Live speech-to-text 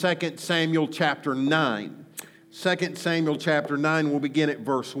2 Samuel chapter 9. 2 Samuel chapter 9, we'll begin at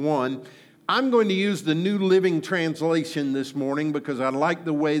verse 1. I'm going to use the New Living Translation this morning because I like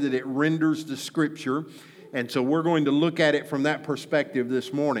the way that it renders the scripture. And so we're going to look at it from that perspective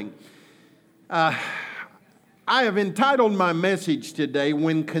this morning. I have entitled my message today,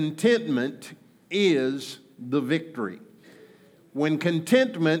 When Contentment is the Victory. When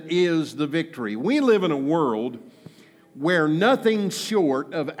contentment is the victory. We live in a world where nothing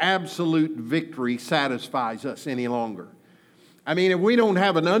short of absolute victory satisfies us any longer. I mean, if we don't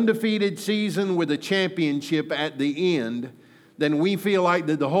have an undefeated season with a championship at the end, then we feel like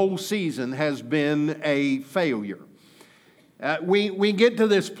that the whole season has been a failure. We get to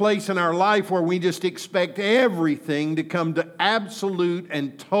this place in our life where we just expect everything to come to absolute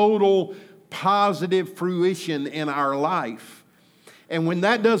and total positive fruition in our life. And when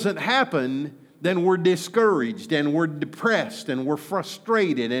that doesn't happen, then we're discouraged and we're depressed and we're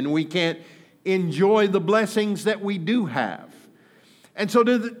frustrated and we can't enjoy the blessings that we do have. And so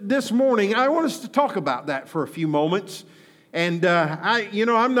this morning, I want us to talk about that for a few moments. And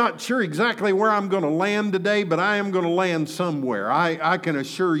I'm not sure exactly where I'm going to land today, but I am going to land somewhere. I can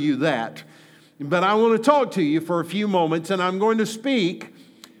assure you that. But I want to talk to you for a few moments, and I'm going to speak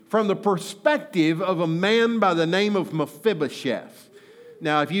from the perspective of a man by the name of Mephibosheth.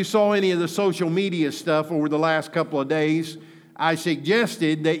 Now, if you saw any of the social media stuff over the last couple of days, I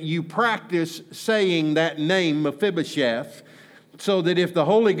suggested that you practice saying that name, Mephibosheth, so that if the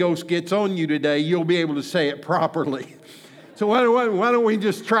Holy Ghost gets on you today, you'll be able to say it properly. So why don't we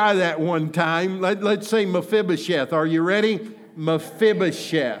just try that one time? Let's say Mephibosheth. Are you ready?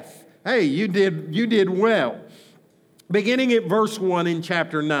 Mephibosheth. Hey, you did well. Beginning at verse 1 in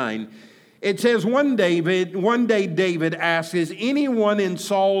chapter 9. It says, one day David asked, is anyone in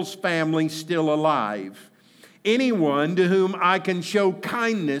Saul's family still alive? Anyone to whom I can show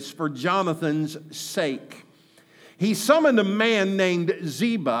kindness for Jonathan's sake? He summoned a man named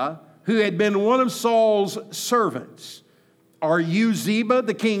Ziba, who had been one of Saul's servants. Are you Ziba?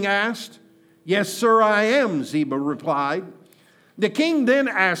 The king asked. Yes, sir, I am, Ziba replied. The king then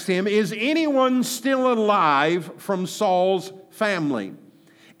asked him, is anyone still alive from Saul's family?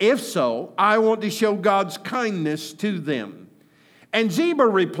 If so, I want to show God's kindness to them. And Ziba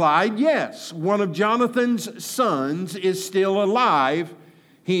replied, yes, one of Jonathan's sons is still alive.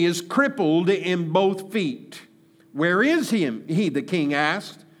 He is crippled in both feet. Where is he? The king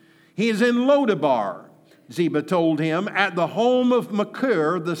asked. He is in Lodabar, Ziba told him, at the home of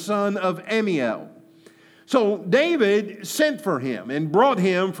Machir, the son of Amiel. So David sent for him and brought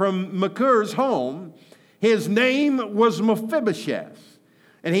him from Machir's home. His name was Mephibosheth.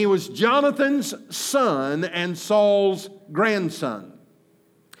 And he was Jonathan's son and Saul's grandson.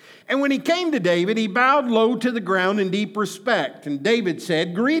 And when he came to David, he bowed low to the ground in deep respect. And David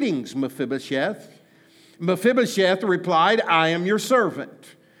said, greetings, Mephibosheth. Mephibosheth replied, I am your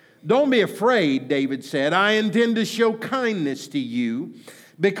servant. Don't be afraid, David said. I intend to show kindness to you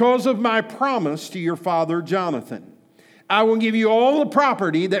because of my promise to your father Jonathan. I will give you all the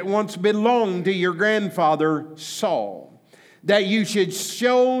property that once belonged to your grandfather Saul. That you should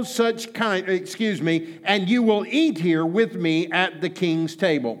show such and you will eat here with me at the king's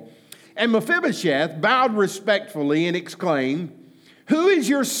table. And Mephibosheth bowed respectfully and exclaimed, who is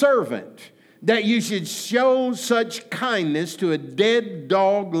your servant that you should show such kindness to a dead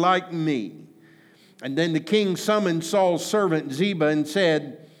dog like me? And then the king summoned Saul's servant Ziba and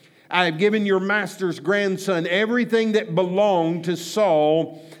said, I have given your master's grandson everything that belonged to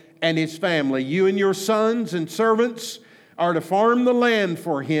Saul and his family. You and your sons and servants are to farm the land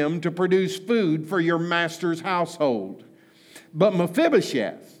for him to produce food for your master's household. But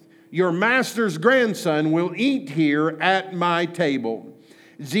Mephibosheth, your master's grandson, will eat here at my table.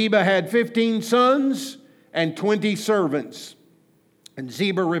 Ziba had 15 sons and 20 servants. And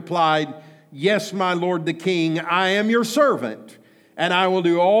Ziba replied, yes, my lord the king, I am your servant, and I will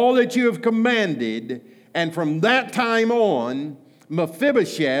do all that you have commanded. And from that time on,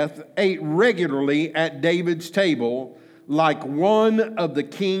 Mephibosheth ate regularly at David's table, like one of the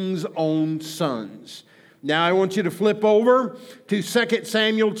king's own sons. Now I want you to flip over to 2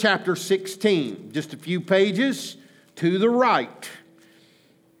 Samuel chapter 16, just a few pages to the right.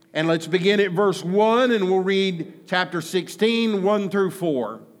 And let's begin at verse 1 and we'll read chapter 16, 1 through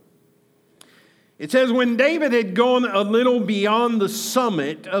 4. It says, when David had gone a little beyond the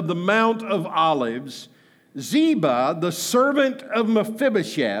summit of the Mount of Olives, Ziba, the servant of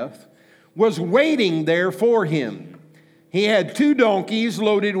Mephibosheth, was waiting there for him. He had 2 donkeys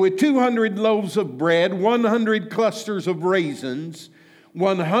loaded with 200 loaves of bread, 100 clusters of raisins,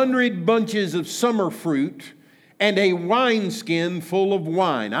 100 bunches of summer fruit, and a wineskin full of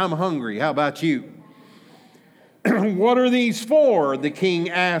wine. I'm hungry. How about you? What are these for? The king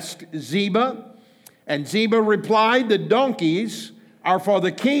asked Ziba. And Ziba replied, the donkeys are for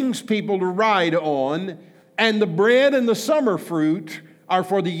the king's people to ride on, and the bread and the summer fruit are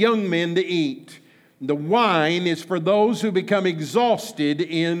for the young men to eat. The wine is for those who become exhausted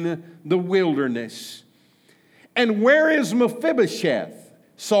in the wilderness. And where is Mephibosheth,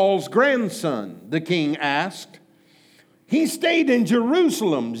 Saul's grandson? The king asked. He stayed in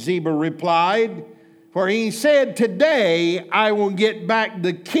Jerusalem, Ziba replied, for he said, today I will get back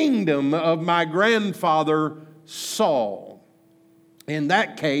the kingdom of my grandfather Saul. In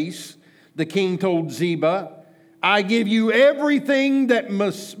that case, the king told Ziba, I give you everything that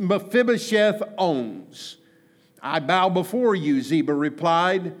Mephibosheth owns. I bow before you, Ziba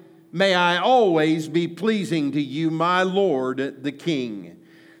replied. May I always be pleasing to you, my lord, the king.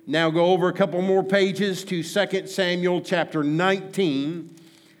 Now go over a couple more pages to 2 Samuel chapter 19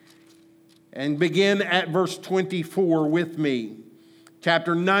 and begin at verse 24 with me.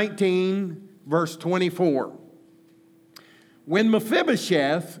 Chapter 19, verse 24. When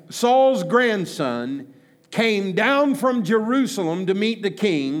Mephibosheth, Saul's grandson, came down from Jerusalem to meet the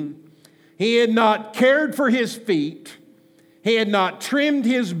king, he had not cared for his feet, he had not trimmed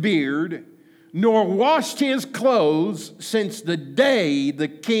his beard, nor washed his clothes since the day the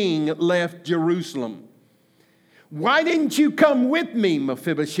king left Jerusalem. Why didn't you come with me,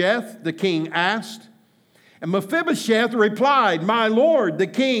 Mephibosheth? The king asked. And Mephibosheth replied, my lord, the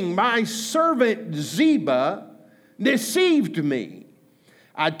king, my servant Ziba deceived me.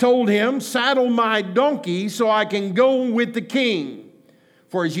 I told him, saddle my donkey so I can go with the king.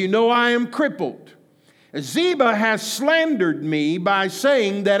 For as you know, I am crippled. Ziba has slandered me by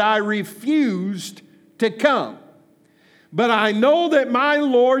saying that I refused to come. But I know that my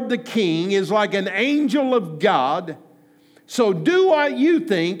lord the king is like an angel of God, so do what you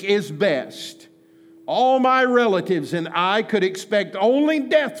think is best. All my relatives and I could expect only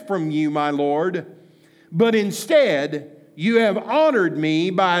death from you, my lord, but instead you have honored me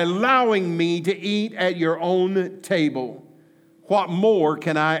by allowing me to eat at your own table. What more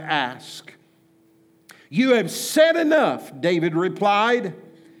can I ask? You have said enough, David replied.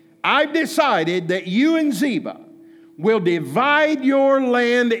 I've decided that you and Ziba will divide your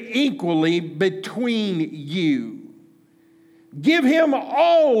land equally between you. Give him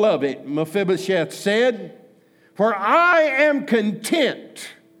all of it, Mephibosheth said, for I am content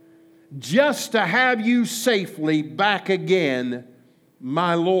just to have you safely back again,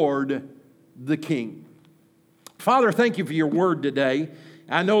 my lord, the king. Father, thank you for your word today.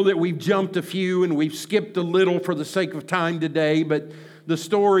 I know that we've jumped a few and we've skipped a little for the sake of time today, but the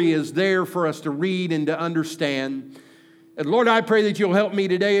story is there for us to read and to understand. And Lord, I pray that you'll help me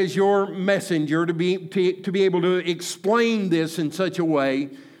today as your messenger to be able to explain this in such a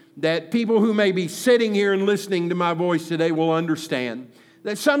way that people who may be sitting here and listening to my voice today will understand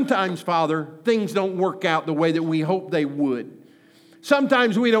that sometimes, Father, things don't work out the way that we hope they would.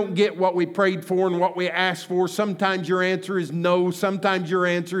 Sometimes we don't get what we prayed for and what we asked for. Sometimes your answer is no. Sometimes your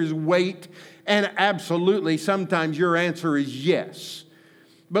answer is wait. And absolutely, sometimes your answer is yes.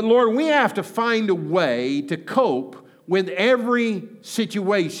 But Lord, we have to find a way to cope with every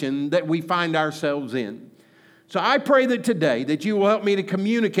situation that we find ourselves in. So I pray that today that you will help me to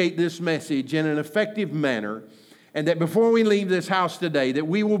communicate this message in an effective manner, and that before we leave this house today, that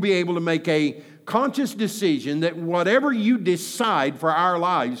we will be able to make a conscious decision that whatever you decide for our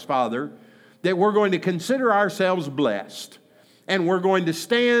lives, Father, that we're going to consider ourselves blessed, and we're going to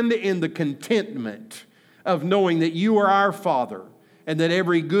stand in the contentment of knowing that you are our Father, and that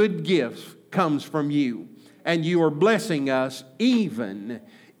every good gift comes from you, and you are blessing us even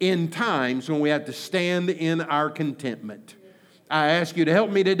in times when we have to stand in our contentment. I ask you to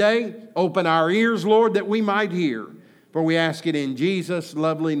help me today. Open our ears, Lord, that we might hear. For we ask it in Jesus'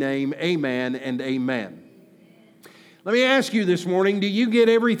 lovely name. Amen and amen. Let me ask you this morning, do you get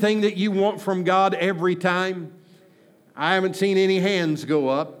everything that you want from God every time? I haven't seen any hands go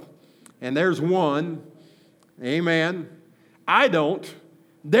up, and there's one. Amen. I don't.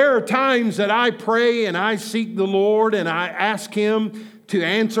 There are times that I pray and I seek the Lord and I ask Him to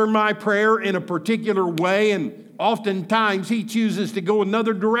answer my prayer in a particular way, and oftentimes He chooses to go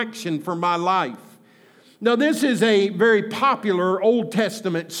another direction for my life. Now, this is a very popular Old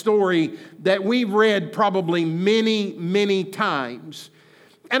Testament story that we've read probably many, many times.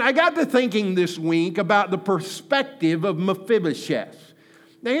 And I got to thinking this week about the perspective of Mephibosheth.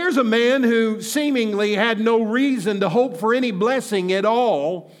 Now, here's a man who seemingly had no reason to hope for any blessing at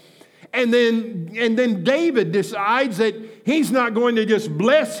all. And then David decides that he's not going to just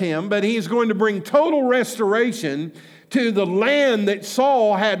bless him, but he's going to bring total restoration to the land that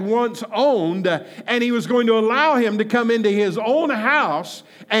Saul had once owned, and he was going to allow him to come into his own house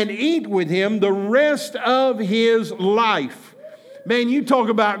and eat with him the rest of his life. Man, you talk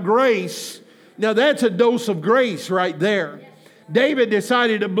about grace. Now that's a dose of grace right there. David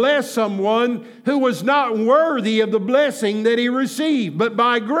decided to bless someone who was not worthy of the blessing that he received, but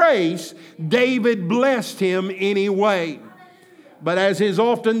by grace, David blessed him anyway. But as is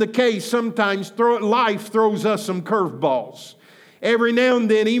often the case, sometimes life throws us some curveballs. Every now and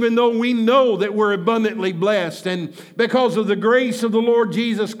then, even though we know that we're abundantly blessed, and because of the grace of the Lord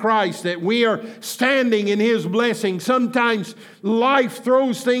Jesus Christ that we are standing in His blessing, sometimes life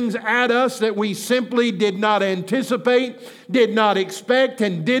throws things at us that we simply did not anticipate, did not expect,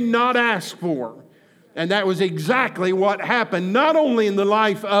 and did not ask for. And that was exactly what happened, not only in the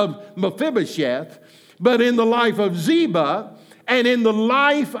life of Mephibosheth, but in the life of Ziba, and in the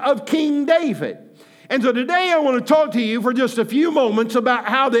life of King David. And so today I want to talk to you for just a few moments about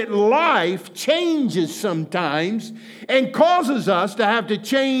how that life changes sometimes and causes us to have to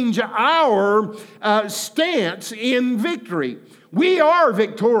change our stance in victory. We are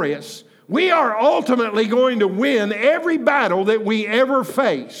victorious. We are ultimately going to win every battle that we ever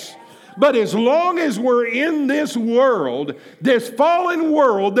face. But as long as we're in this world, this fallen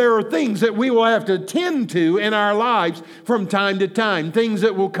world, there are things that we will have to tend to in our lives from time to time, things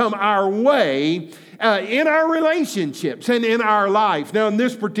that will come our way in our relationships and in our life. Now, in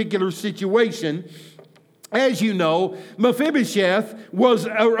this particular situation, as you know, Mephibosheth was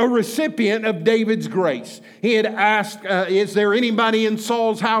a recipient of David's grace. He had asked, is there anybody in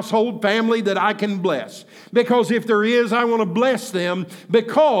Saul's household family that I can bless? Because if there is, I want to bless them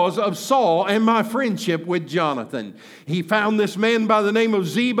because of Saul and my friendship with Jonathan. He found this man by the name of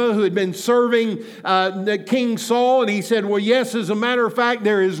Ziba who had been serving King Saul, and he said, well, yes, as a matter of fact,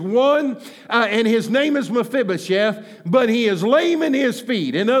 there is one, and his name is Mephibosheth, but he is lame in his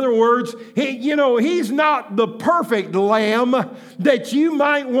feet. In other words, he's not the perfect lamb that you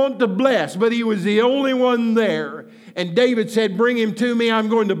might want to bless, but he was the only one there. And David said, bring him to me, I'm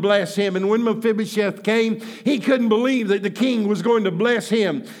going to bless him. And when Mephibosheth came, he couldn't believe that the king was going to bless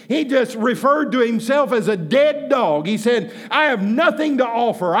him. He just referred to himself as a dead dog. He said, I have nothing to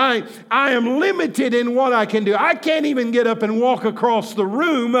offer. I am limited in what I can do. I can't even get up and walk across the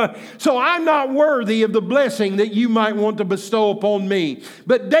room, so I'm not worthy of the blessing that you might want to bestow upon me.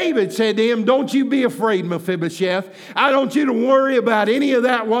 But David said to him, don't you be afraid, Mephibosheth. I don't want you to worry about any of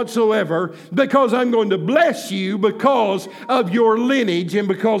that whatsoever, because I'm going to bless you because of your lineage and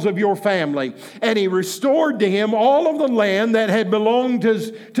because of your family. And he restored to him all of the land that had belonged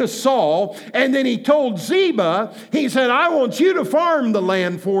to Saul. And then he told Ziba, he said, I want you to farm the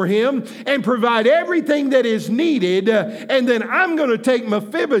land for him and provide everything that is needed. And then I'm going to take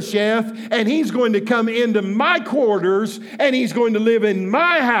Mephibosheth and he's going to come into my quarters and he's going to live in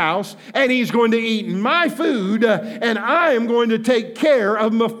my house and he's going to eat my food and I am going to take care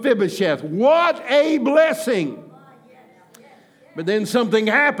of Mephibosheth. What a blessing. But then something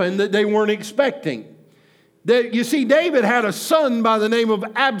happened that they weren't expecting. You see, David had a son by the name of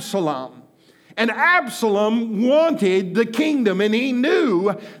Absalom. And Absalom wanted the kingdom, and he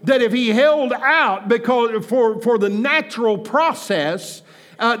knew that if he held out for the natural process,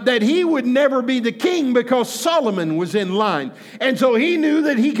 that he would never be the king because Solomon was in line. And so he knew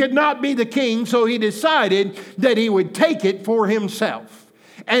that he could not be the king, so he decided that he would take it for himself.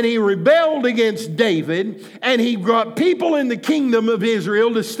 And he rebelled against David, and he brought people in the kingdom of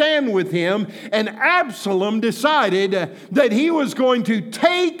Israel to stand with him. And Absalom decided that he was going to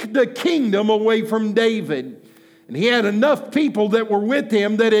take the kingdom away from David. And he had enough people that were with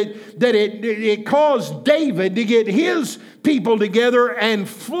him that it caused David to get his people together and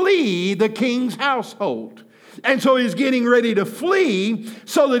flee the king's household. And so he's getting ready to flee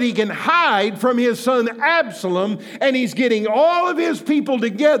so that he can hide from his son Absalom. And he's getting all of his people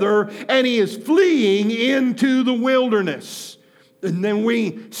together and he is fleeing into the wilderness. And then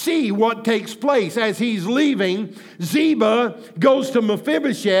we see what takes place. As he's leaving, Ziba goes to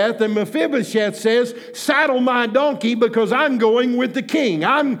Mephibosheth, and Mephibosheth says, saddle my donkey because I'm going with the king.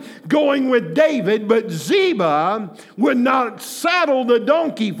 I'm going with David. But Ziba would not saddle the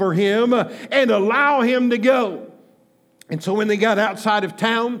donkey for him and allow him to go. And so when they got outside of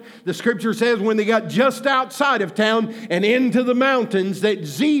town, the scripture says when they got just outside of town and into the mountains, that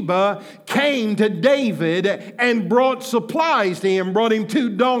Ziba came to David and brought supplies to him, brought him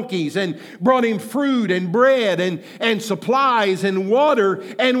 2 donkeys and brought him fruit and bread and supplies and water.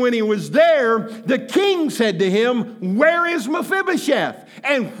 And when he was there, the king said to him, "Where is Mephibosheth?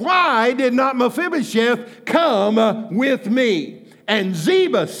 And why did not Mephibosheth come with me?" And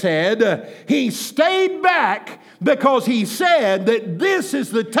Ziba said, "He stayed back because he said that this is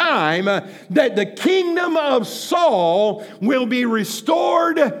the time that the kingdom of Saul will be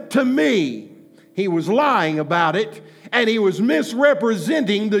restored to me." He was lying about it, and he was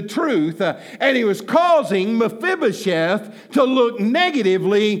misrepresenting the truth, and he was causing Mephibosheth to look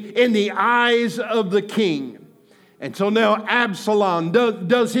negatively in the eyes of the king. And so now Absalom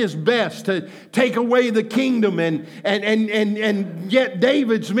does his best to take away the kingdom, and yet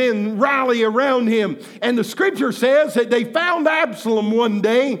David's men rally around him. And the scripture says that they found Absalom one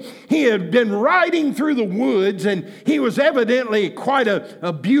day. He had been riding through the woods, and he was evidently quite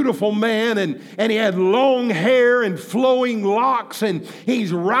a beautiful man, and he had long hair and flowing locks, and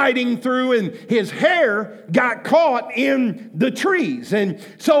he's riding through, and his hair got caught in the trees. And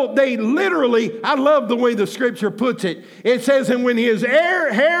so they literally, I love the way the scripture puts it. It says, and when his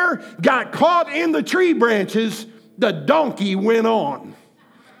hair got caught in the tree branches, the donkey went on.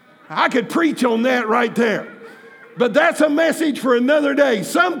 I could preach on that right there. But that's a message for another day.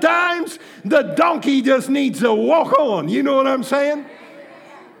 Sometimes the donkey just needs to walk on. You know what I'm saying?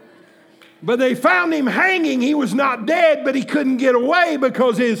 But they found him hanging. He was not dead, but he couldn't get away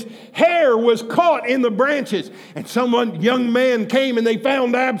because his hair was caught in the branches. And young man came, and they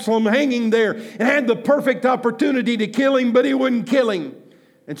found Absalom hanging there and had the perfect opportunity to kill him, but he wouldn't kill him.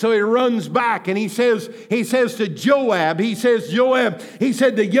 And so he runs back, and he says to Joab, Joab,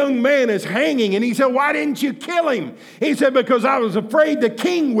 the young man is hanging. And he said, "Why didn't you kill him?" He said, "Because I was afraid the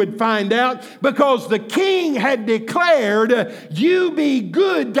king would find out, because the king had declared, 'You be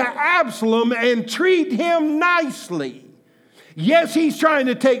good to Absalom and treat him nicely.' Yes, he's trying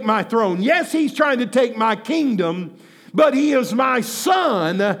to take my throne. Yes, he's trying to take my kingdom, but he is my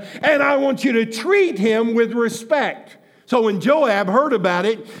son, and I want you to treat him with respect." So when Joab heard about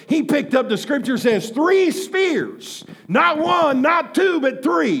it, he picked up, the scripture says, 3 spears. Not 1, not 2, but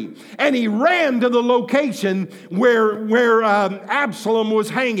 3. And he ran to the location where Absalom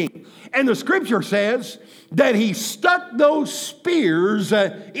was hanging. And the scripture says that he stuck those spears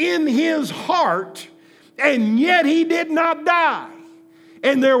in his heart, and yet he did not die.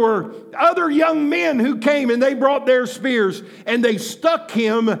 And there were other young men who came, and they brought their spears, and they stuck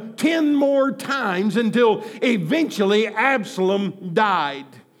him 10 more times until eventually Absalom died.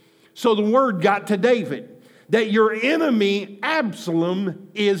 So the word got to David that your enemy Absalom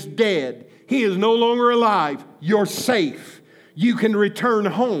is dead. He is no longer alive. You're safe. You can return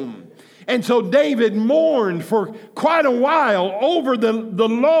home. And so David mourned for quite a while over the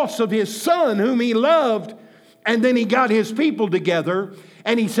loss of his son whom he loved. And then he got his people together,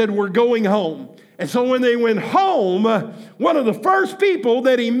 and he said, "We're going home." And so when they went home, one of the first people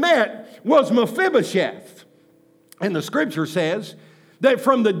that he met was Mephibosheth. And the scripture says that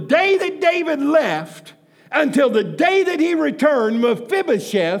from the day that David left until the day that he returned,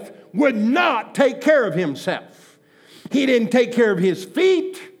 Mephibosheth would not take care of himself. He didn't take care of his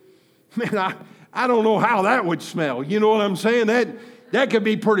feet. Man, I don't know how that would smell. You know what I'm saying? That could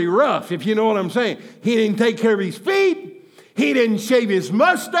be pretty rough, if you know what I'm saying. He didn't take care of his feet. He didn't shave his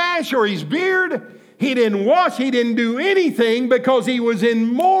mustache or his beard. He didn't wash. He didn't do anything because he was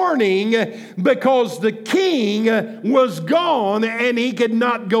in mourning because the king was gone and he could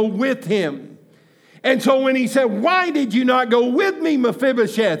not go with him. And so when he said, "Why did you not go with me,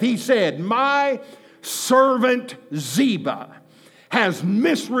 Mephibosheth?" He said, "My servant Ziba has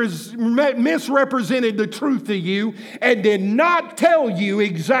misrepresented the truth to you and did not tell you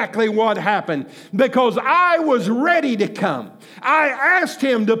exactly what happened, because I was ready to come. I asked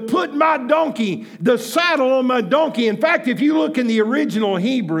him to put my donkey, the saddle on my donkey." In fact, if you look in the original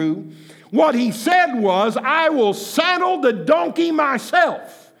Hebrew, what he said was, "I will saddle the donkey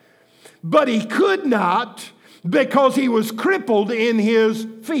myself." But he could not, because he was crippled in his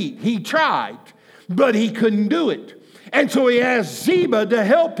feet. He tried, but he couldn't do it. And so he asked Ziba to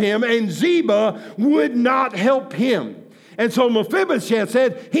help him, and Ziba would not help him. And so Mephibosheth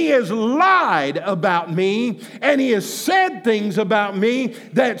said, "He has lied about me, and he has said things about me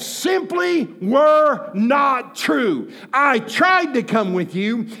that simply were not true. I tried to come with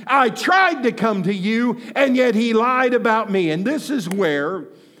you. I tried to come to you, and yet he lied about me." And this is where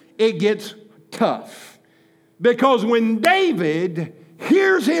it gets tough. Because when David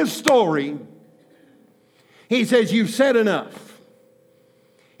hears his story, He says, you've said enough.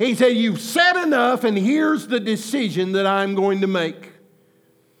 He said, you've said enough, and here's the decision that I'm going to make.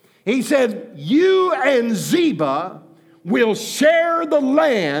 He said, you and Ziba will share the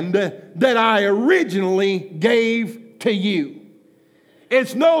land that I originally gave to you.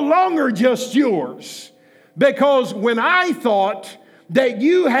 It's no longer just yours, because when I thought that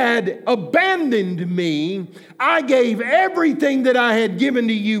you had abandoned me, I gave everything that I had given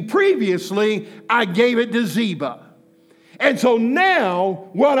to you previously, I gave it to Ziba. And so now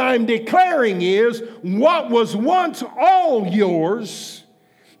what I'm declaring is what was once all yours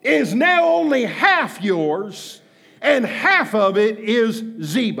is now only half yours, and half of it is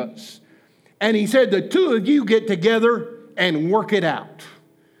Ziba's. And he said, the two of you get together and work it out.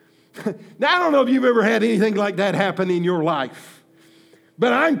 Now, I don't know if you've ever had anything like that happen in your life,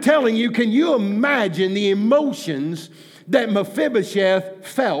 but I'm telling you, can you imagine the emotions that Mephibosheth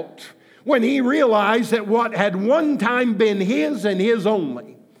felt when he realized that what had one time been his and his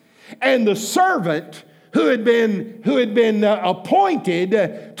only, and the servant who had been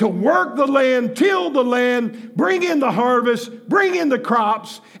appointed to work the land, till the land, bring in the harvest, bring in the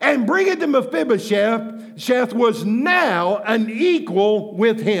crops, and bring it to Mephibosheth was now an equal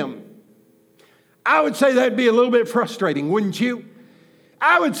with him. I would say that'd be a little bit frustrating, wouldn't you?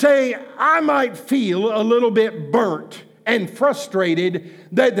 I would say I might feel a little bit burnt and frustrated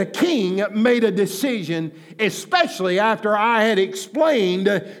that the king made a decision, especially after I had explained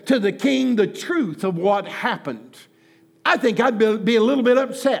to the king the truth of what happened. I think I'd be a little bit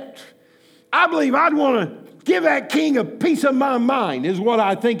upset. I believe I'd want to give that king a piece of my mind is what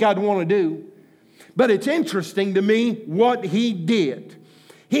I think I'd want to do. But it's interesting to me what he did.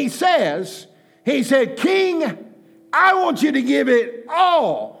 He said, King, I want you to give it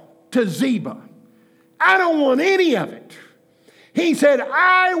all to Ziba. I don't want any of it. He said,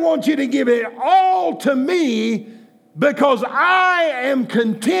 I want you to give it all to me because I am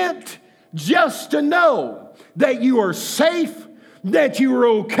content just to know that you are safe, that you are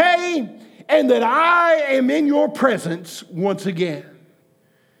okay, and that I am in your presence once again.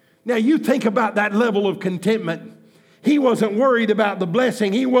 Now you think about that level of contentment. He wasn't worried about the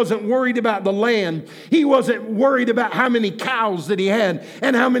blessing. He wasn't worried about the land. He wasn't worried about how many cows that he had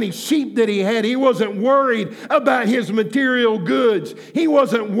and how many sheep that he had. He wasn't worried about his material goods. He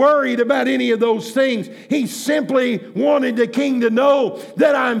wasn't worried about any of those things. He simply wanted the king to know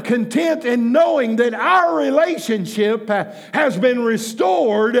that I'm content in knowing that our relationship has been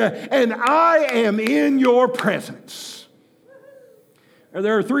restored and I am in your presence.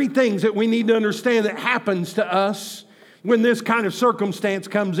 There are three things that we need to understand that happens to us when this kind of circumstance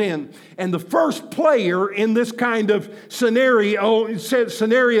comes in. And the first player in this kind of scenario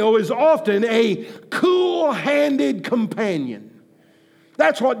is often a cool-handed companion.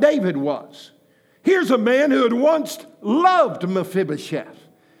 That's what David was. Here's a man who had once loved Mephibosheth.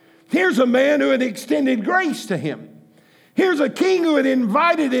 Here's a man who had extended grace to him. Here's a king who had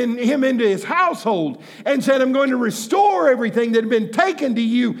invited him into his household and said, I'm going to restore everything that had been taken to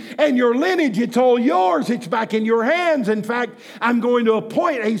you and your lineage. It's all yours. It's back in your hands. In fact, I'm going to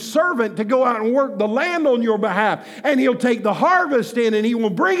appoint a servant to go out and work the land on your behalf. And he'll take the harvest in and he will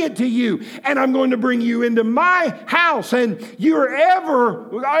bring it to you. And I'm going to bring you into my house. And you're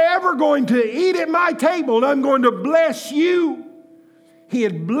ever going to eat at my table. And I'm going to bless you. He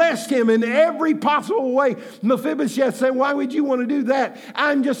had blessed him in every possible way. Mephibosheth said, why would you want to do that?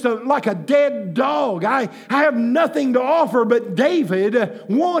 I'm just like a dead dog. I have nothing to offer. But David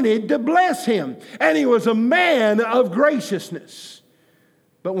wanted to bless him. And he was a man of graciousness.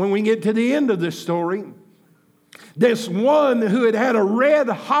 But when we get to the end of this story, this one who had had a red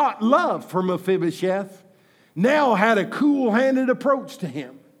hot love for Mephibosheth now had a cool-handed approach to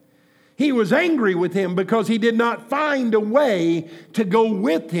him. He was angry with him because he did not find a way to go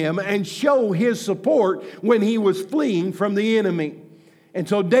with him and show his support when he was fleeing from the enemy. And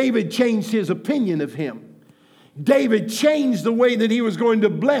so David changed his opinion of him. David changed the way that he was going to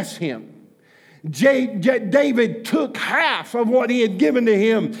bless him. David took half of what he had given to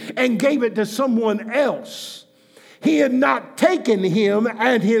him and gave it to someone else. He had not taken him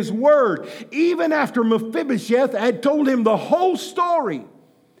at his word. Even after Mephibosheth had told him the whole story,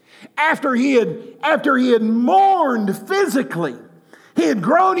 after he had mourned physically, he had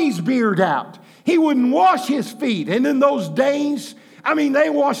grown his beard out. He wouldn't wash his feet. And in those days, they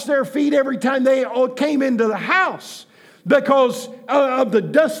washed their feet every time they came into the house because of the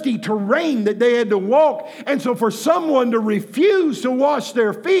dusty terrain that they had to walk. And so for someone to refuse to wash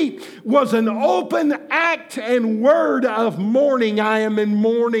their feet was an open act and word of mourning. I am in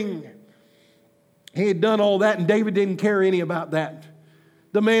mourning. He had done all that, and David didn't care any about that.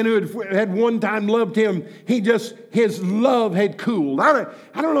 The man who had one time loved him, his love had cooled. I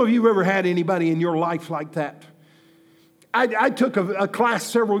don't know if you've ever had anybody in your life like that. I took a class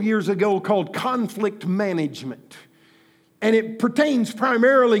several years ago called conflict management. And it pertains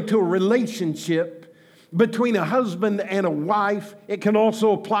primarily to a relationship between a husband and a wife. It can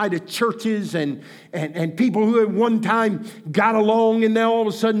also apply to churches and people who at one time got along and now all of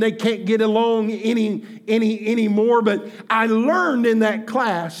a sudden they can't get along anymore. But I learned in that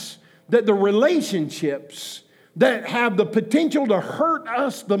class that the relationships that have the potential to hurt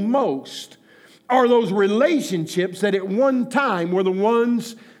us the most are those relationships that at one time were the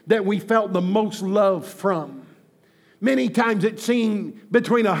ones that we felt the most love from. Many times it's seen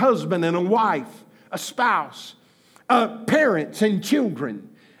between a husband and a wife, a spouse, parents and children.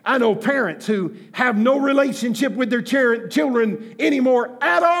 I know parents who have no relationship with their children anymore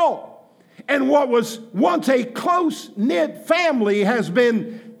at all. And what was once a close-knit family has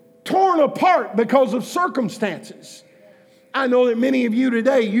been torn apart because of circumstances. I know that many of you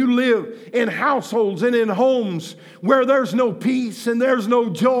today, you live in households and in homes where there's no peace and there's no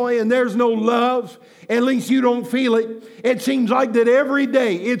joy and there's no love. At least you don't feel it. It seems like that every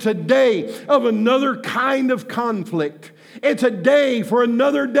day, it's a day of another kind of conflict. It's a day for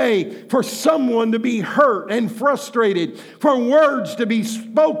another day for someone to be hurt and frustrated, for words to be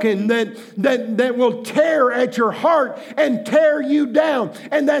spoken that will tear at your heart and tear you down.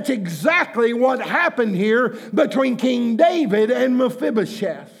 And that's exactly what happened here between King David and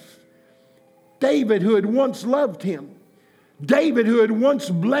Mephibosheth. David, who had once loved him. David, who had once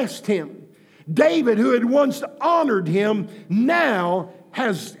blessed him. David, who had once honored him, now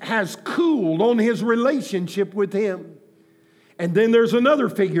has cooled on his relationship with him. And then there's another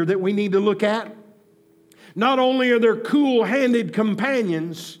figure that we need to look at. Not only are there cool-handed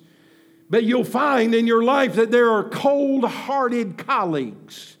companions, but you'll find in your life that there are cold-hearted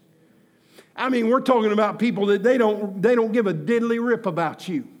colleagues. I mean, we're talking about people that they don't give a diddly rip about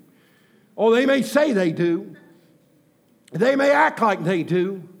you. Oh, they may say they do. They may act like they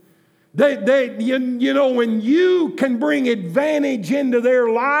do. You know, when you can bring advantage into their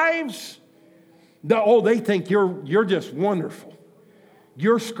lives, they think you're just wonderful.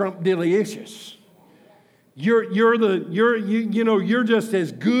 You're scrumptious. You're just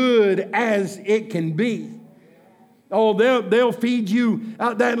as good as it can be. Oh, they'll feed you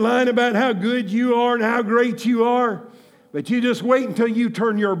out that line about how good you are and how great you are, but you just wait until you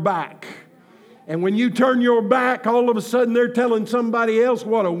turn your back. And when you turn your back, all of a sudden they're telling somebody else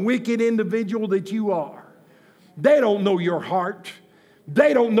what a wicked individual that you are. They don't know your heart.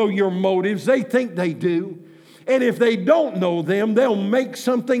 They don't know your motives. They think they do. And if they don't know them, they'll make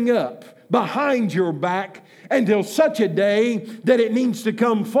something up behind your back until such a day that it needs to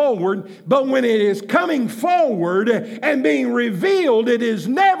come forward. But when it is coming forward and being revealed, it is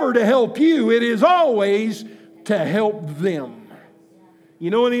never to help you. It is always to help them. You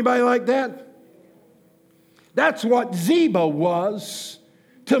know anybody like that? That's what Ziba was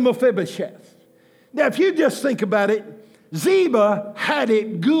to Mephibosheth. Now, if you just think about it, Ziba had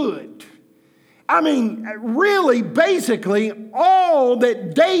it good. I mean, really, basically, all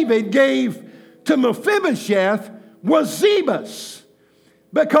that David gave to Mephibosheth was Ziba's.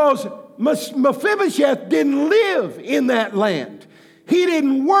 Because Mephibosheth didn't live in that land. He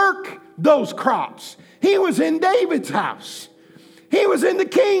didn't work those crops. He was in David's house. He was in the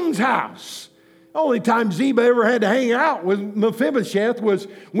king's house. The only time Ziba ever had to hang out with Mephibosheth was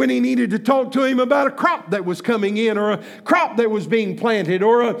when he needed to talk to him about a crop that was coming in, or a crop that was being planted,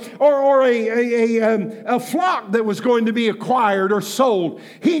 or a flock that was going to be acquired or sold.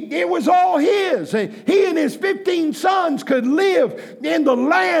 It was all his. He and his 15 sons could live in the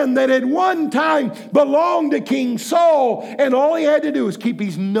land that at one time belonged to King Saul, and all he had to do was keep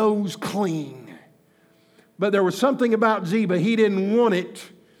his nose clean. But there was something about Ziba. He didn't want it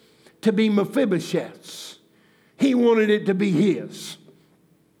to be Mephibosheth's. He wanted it to be his.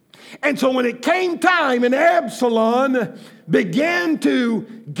 And so when it came time and Absalom began to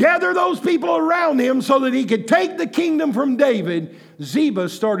gather those people around him so that he could take the kingdom from David, Ziba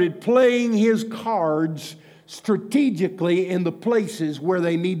started playing his cards strategically in the places where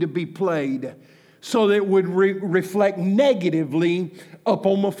they need to be played so that it would reflect negatively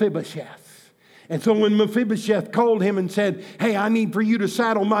upon Mephibosheth. And so when Mephibosheth called him and said, hey, I need for you to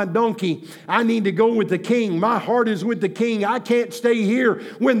saddle my donkey. I need to go with the king. My heart is with the king. I can't stay here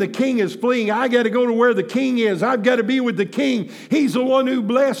when the king is fleeing. I got to go to where the king is. I've got to be with the king. He's the one who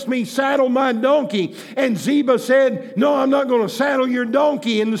blessed me. Saddle my donkey. And Ziba said, no, I'm not going to saddle your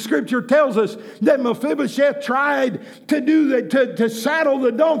donkey. And the scripture tells us that Mephibosheth tried to do that, to saddle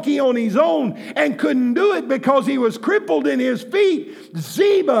the donkey on his own and couldn't do it because he was crippled in his feet.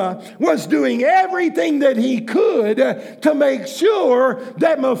 Ziba was doing everything that he could to make sure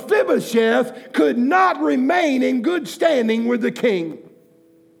that Mephibosheth could not remain in good standing with the king.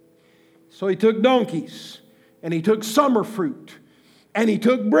 So he took donkeys, and he took summer fruit, and he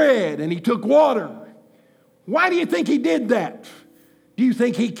took bread, and he took water. Why do you think he did that? Do you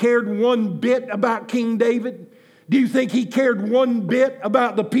think he cared one bit about King David? Do you think he cared one bit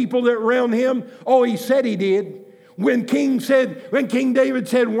about the people that were around him? Oh, he said he did. When King David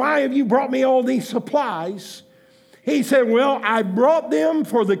said, why have you brought me all these supplies? He said, well, I brought them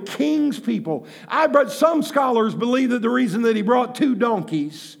for the king's people. Some scholars believe that the reason that he brought 2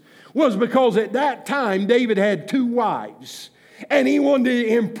 donkeys was because at that time David had 2 wives. And he wanted to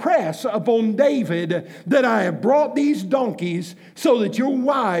impress upon David that I have brought these donkeys so that your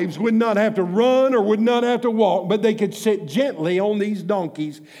wives would not have to run or would not have to walk, but they could sit gently on these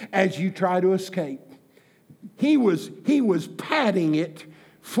donkeys as you try to escape. He was padding it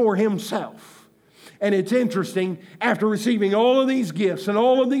for himself. And it's interesting, after receiving all of these gifts and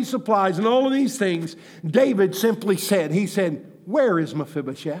all of these supplies and all of these things, David simply said, where is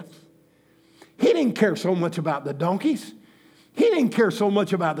Mephibosheth? He didn't care so much about the donkeys. He didn't care so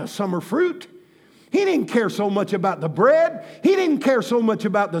much about the summer fruit. He didn't care so much about the bread. He didn't care so much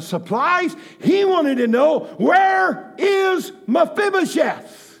about the supplies. He wanted to know, where is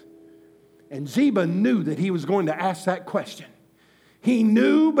Mephibosheth? And Ziba knew that he was going to ask that question. He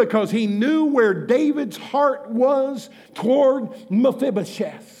knew because he knew where David's heart was toward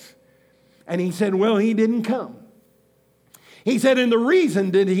Mephibosheth. And he said, well, he didn't come. He said, and the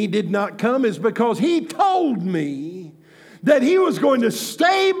reason that he did not come is because he told me that he was going to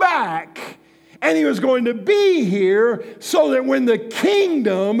stay back and he was going to be here so that when the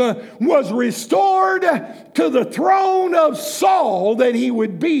kingdom was restored to the throne of Saul, that he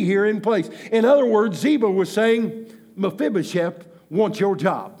would be here in place. In other words, Ziba was saying, Mephibosheth wants your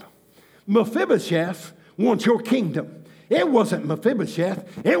job. Mephibosheth wants your kingdom. It wasn't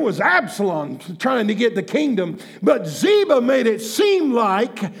Mephibosheth. It was Absalom trying to get the kingdom. But Ziba made it seem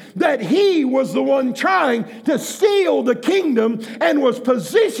like that he was the one trying to steal the kingdom and was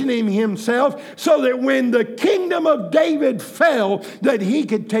positioning himself so that when the kingdom of David fell, that he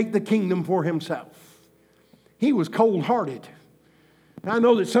could take the kingdom for himself. He was cold-hearted. I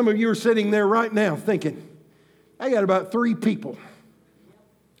know that some of you are sitting there right now thinking, I got about 3 people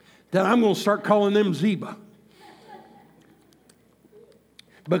that I'm going to start calling them Ziba.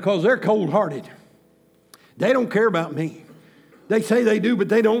 Because they're cold-hearted. They don't care about me. They say they do, but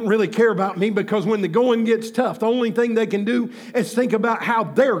they don't really care about me because when the going gets tough, the only thing they can do is think about how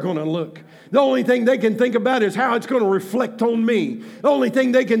they're going to look. The only thing they can think about is how it's going to reflect on me. The only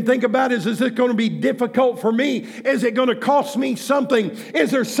thing they can think about is it going to be difficult for me? Is it going to cost me something?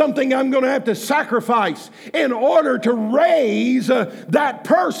 Is there something I'm going to have to sacrifice in order to raise that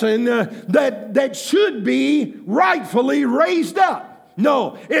person that should be rightfully raised up?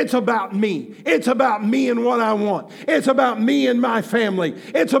 No, it's about me. It's about me and what I want. It's about me and my family.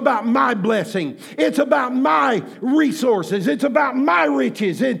 It's about my blessing. It's about my resources. It's about my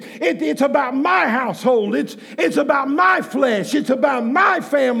riches. It's about my household. It's about my flesh. It's about my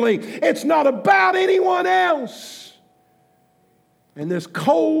family. It's not about anyone else. And this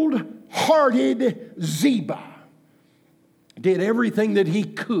cold-hearted Ziba did everything that he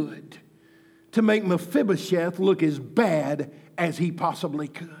could to make Mephibosheth look as bad as he possibly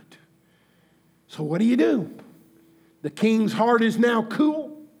could. So what do? The king's heart is now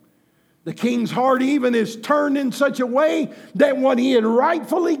cool. The king's heart even is turned in such a way that what he had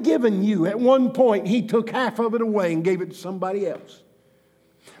rightfully given you at one point, he took half of it away and gave it to somebody else.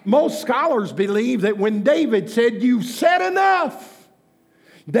 Most scholars believe that when David said, "You've said enough,"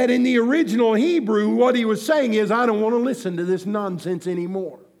 that in the original Hebrew, what he was saying is, I don't want to listen to this nonsense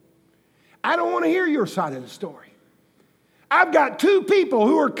anymore. I don't want to hear your side of the story. I've got 2 people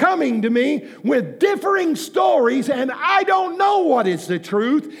who are coming to me with differing stories, and I don't know what is the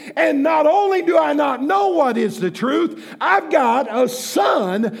truth. And not only do I not know what is the truth, I've got a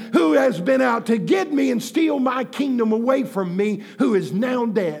son who has been out to get me and steal my kingdom away from me, who is now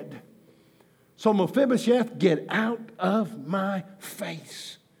dead. So Mephibosheth, get out of my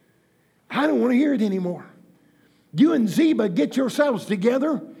face. I don't want to hear it anymore. You and Ziba, get yourselves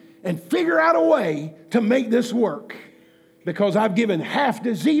together and figure out a way to make this work. Because I've given half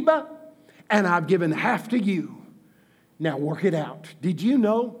to Ziba and I've given half to you. Now work it out. Did you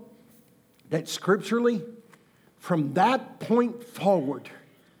know that scripturally, from that point forward,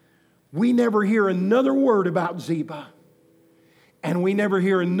 we never hear another word about Ziba, and we never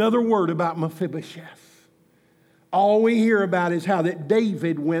hear another word about Mephibosheth. All we hear about is how that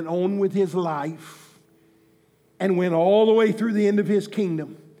David went on with his life and went all the way through the end of his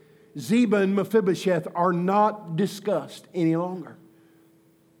kingdom. Ziba and Mephibosheth are not discussed any longer.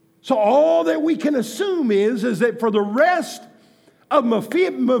 So all that we can assume is that for the rest of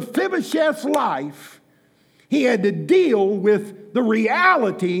Mephibosheth's life, he had to deal with the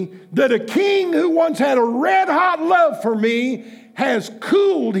reality that a king who once had a red-hot love for me has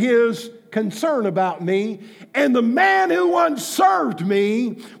cooled his concern about me, and the man who once served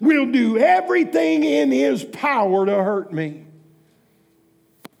me will do everything in his power to hurt me.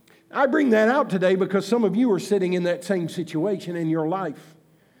 I bring that out today because some of you are sitting in that same situation in your life.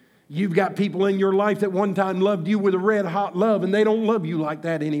 You've got people in your life that one time loved you with a red-hot love, and they don't love you like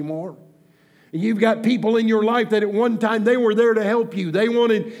that anymore. You've got people in your life that at one time they were there to help you. They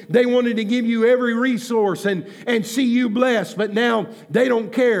wanted to give you every resource and see you blessed, but now they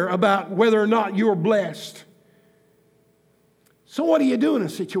don't care about whether or not you're blessed. So what do you do in a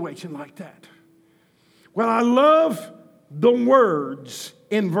situation like that? Well, I love the words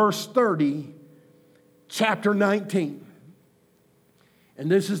in verse 30, chapter 19.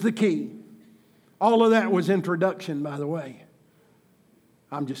 And this is the key. All of that was introduction, by the way.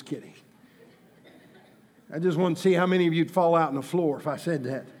 I'm just kidding. I just want to see how many of you'd fall out on the floor if I said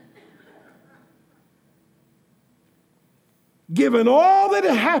that. Given all that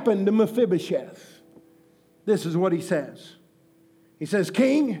had happened to Mephibosheth, this is what he says. He says,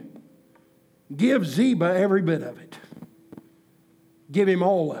 King, give Ziba every bit of it. Give him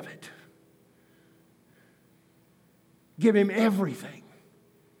all of it. Give him everything.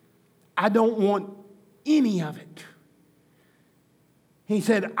 I don't want any of it. He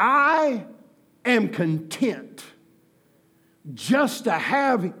said, I am content just to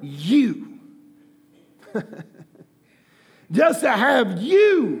have you. Just to have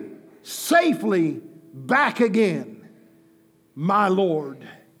you safely back again, my Lord,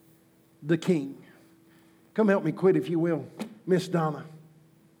 the King. Come help me quit, if you will, Miss Donna.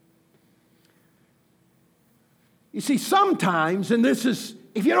 You see, sometimes, and this is,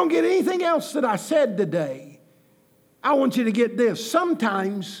 if you don't get anything else that I said today, I want you to get this.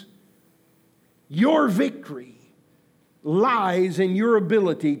 Sometimes your victory lies in your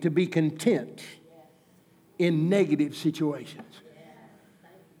ability to be content in negative situations.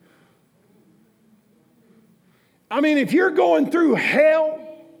 I mean, if you're going through hell,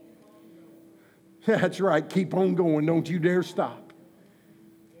 that's right, keep on going, don't you dare stop.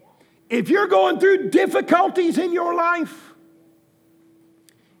 If you're going through difficulties in your life,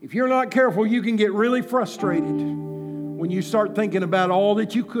 if you're not careful, you can get really frustrated when you start thinking about all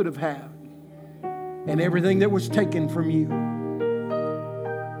that you could have had and everything that was taken from you.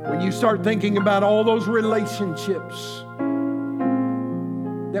 When you start thinking about all those relationships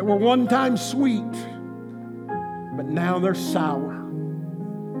that were one time sweet, but now they're sour.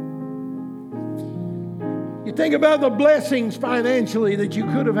 You think about the blessings financially that you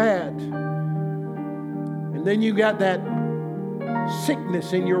could have had, and then you got that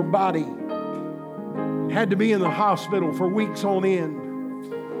sickness in your body, had to be in the hospital for weeks on end.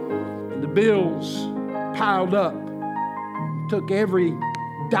 The bills piled up, took every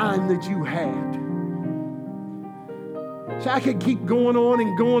dime that you had. So I could keep going on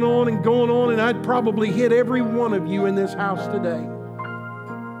and going on and going on, and I'd probably hit every one of you in this house today.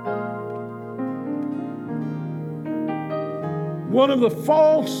 One of the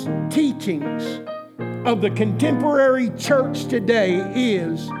false teachings of the contemporary church today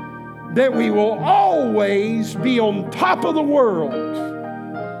is that we will always be on top of the world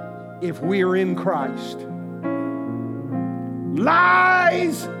if we are in Christ.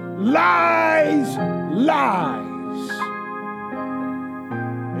 Lies, lies, lies.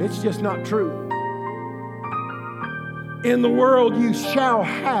 It's just not true. In the world you shall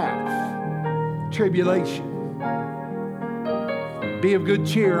have tribulation. Be of good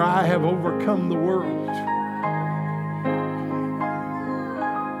cheer, I have overcome the world.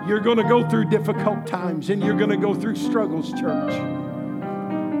 You're going to go through difficult times and you're going to go through struggles, church.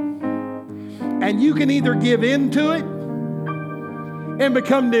 And you can either give in to it and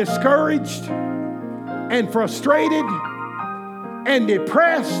become discouraged and frustrated and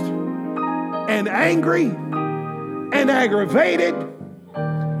depressed and angry and aggravated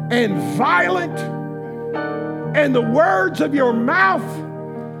and violent, and the words of your mouth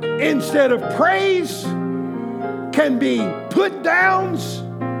instead of praise can be put downs.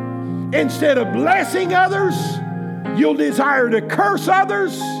 Instead of blessing others, you'll desire to curse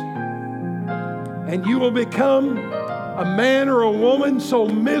others. And you will become a man or a woman so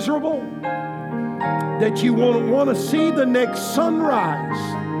miserable that you won't want to see the next sunrise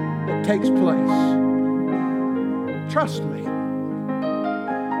that takes place. Trust me.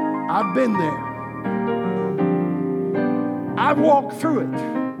 I've been there. I've walked through it.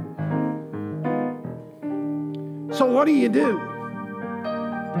 So what do? You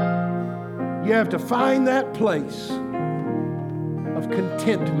have to find that place of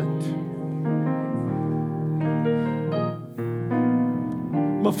contentment.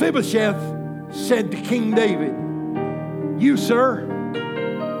 Mephibosheth said to King David, "You, sir,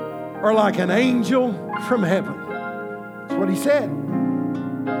 are like an angel from heaven." That's what he said.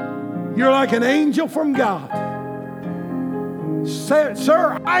 You're like an angel from God.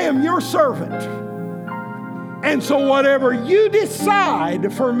 Sir, I am your servant. And so whatever you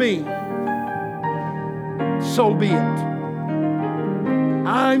decide for me, so be it.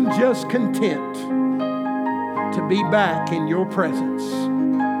 I'm just content to be back in your presence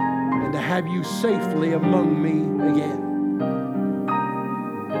and to have you safely among me again.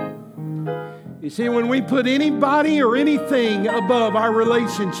 You see, when we put anybody or anything above our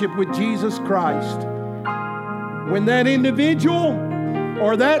relationship with Jesus Christ, when that individual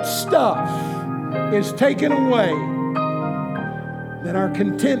or that stuff is taken away, then our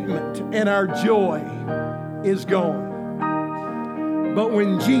contentment and our joy is gone. But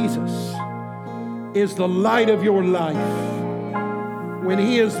when Jesus is the light of your life, when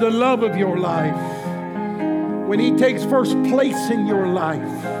He is the love of your life, when He takes first place in your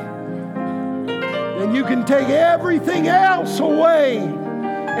life, then you can take everything else away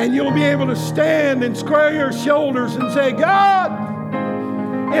and you'll be able to stand and square your shoulders and say, "God,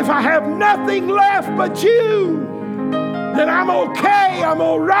 if I have nothing left but you, then I'm okay, I'm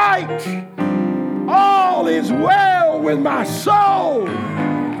all right. All is well with my soul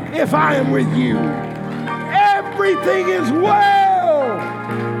if I am with you. Everything is well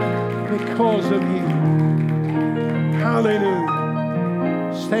because of you." Hallelujah.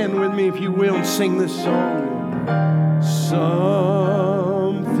 Stand with me if you will and sing this song. Son